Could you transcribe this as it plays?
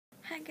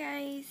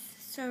guys,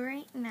 so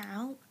right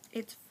now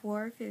it's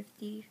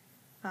 4:55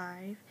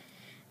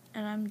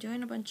 and I'm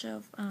doing a bunch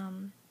of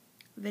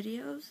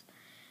videos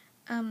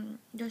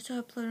just to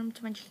upload them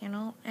to my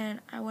channel. And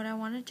what I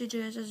wanted to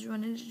do is just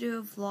wanted to do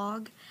a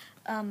vlog,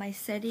 my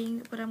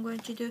setting, what I'm going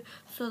to do.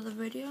 So the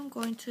video I'm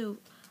going to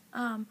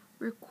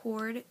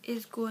record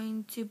is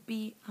going to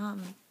be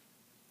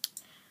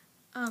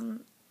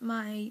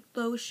my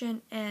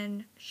lotion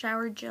and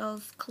shower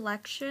gels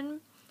collection.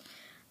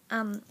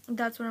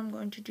 That's what I'm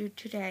going to do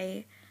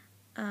today.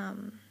 I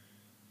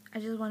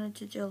just wanted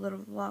to do a little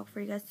vlog for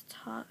you guys to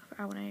talk.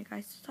 I wanted you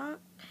guys to talk.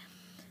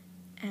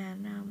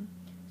 And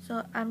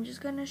so I'm just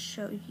gonna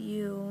show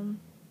you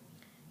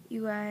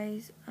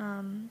guys.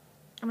 I'm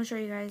gonna show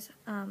you guys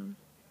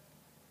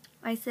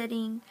my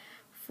setting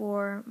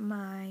for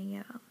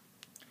my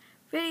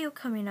video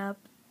coming up.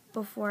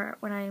 Before,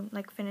 when I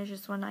finish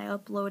this one, I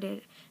upload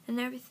it and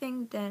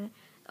everything, then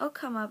it'll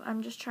come up.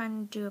 I'm just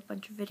trying to do a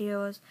bunch of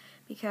videos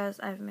because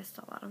I've missed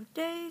a lot of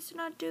days to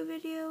not do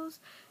videos,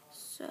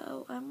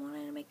 so I'm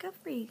wanting to make up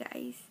for you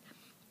guys.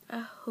 I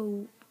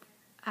hope.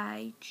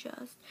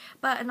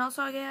 And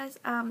also guys,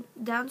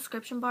 down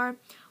description bar,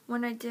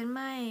 when I did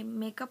my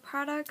makeup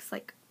products,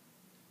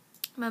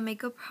 everyday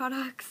makeup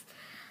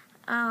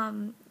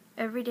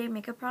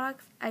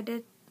products, I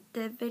did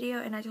the video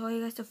and I told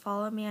you guys to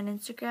follow me on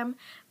Instagram,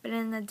 but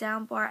in the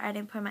down bar I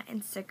didn't put my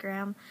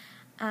Instagram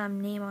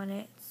name on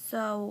it,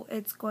 so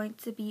it's going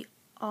to be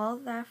All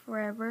That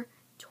Forever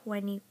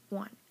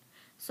 21.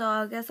 So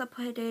I guess I'll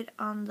put it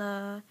on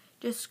the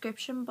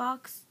description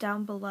box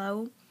down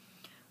below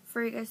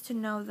for you guys to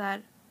know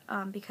that,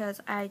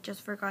 because I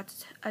just forgot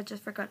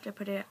to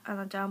put it on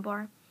the down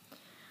bar.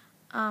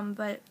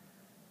 But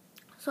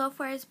so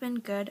far it's been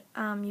good.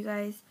 You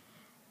guys,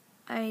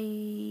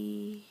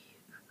 I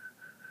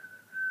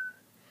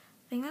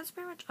think that's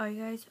pretty much all,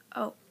 you guys.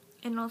 Oh,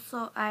 and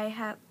also I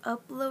have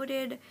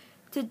uploaded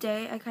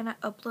today. I kind of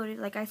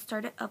uploaded, I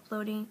started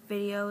uploading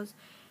videos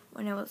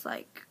when it was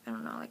I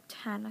don't know,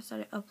 10. I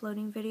started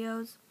uploading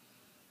videos.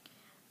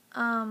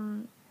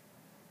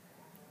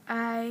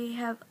 I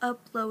have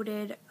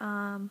uploaded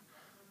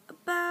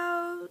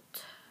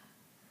about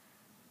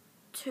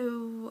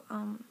two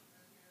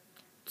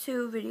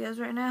videos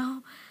right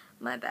now.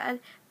 My bad,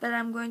 but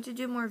I'm going to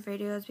do more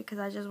videos because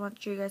I just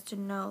want you guys to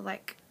know,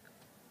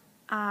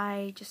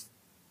 I just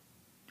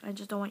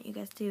don't want you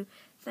guys to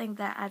think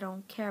that I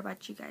don't care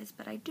about you guys,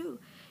 but I do,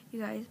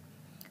 you guys.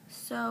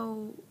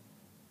 So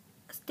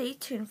stay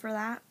tuned for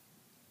that.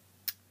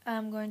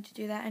 I'm going to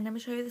do that, and I'm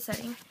going to show you the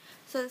setting.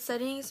 So the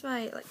settings,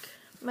 my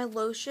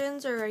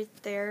lotions are right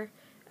there,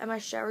 and my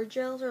shower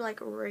gels are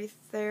right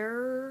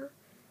there,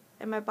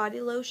 and my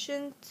body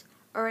lotions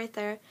are right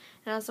there,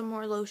 and I have some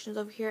more lotions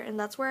over here, and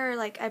that's where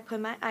I put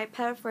my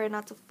iPad for it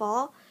not to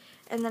fall.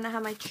 And then I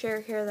have my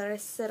chair here that I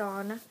sit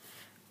on,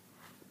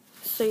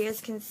 so you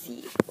guys can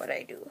see what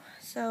I do.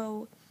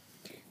 So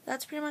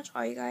that's pretty much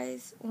all, you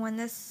guys. When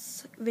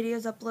this video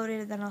is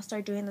uploaded, then I'll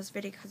start doing this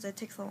video because it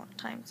takes a long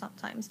time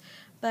sometimes.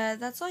 But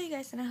that's all, you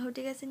guys, and I hope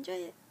you guys enjoy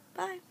it.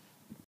 Bye.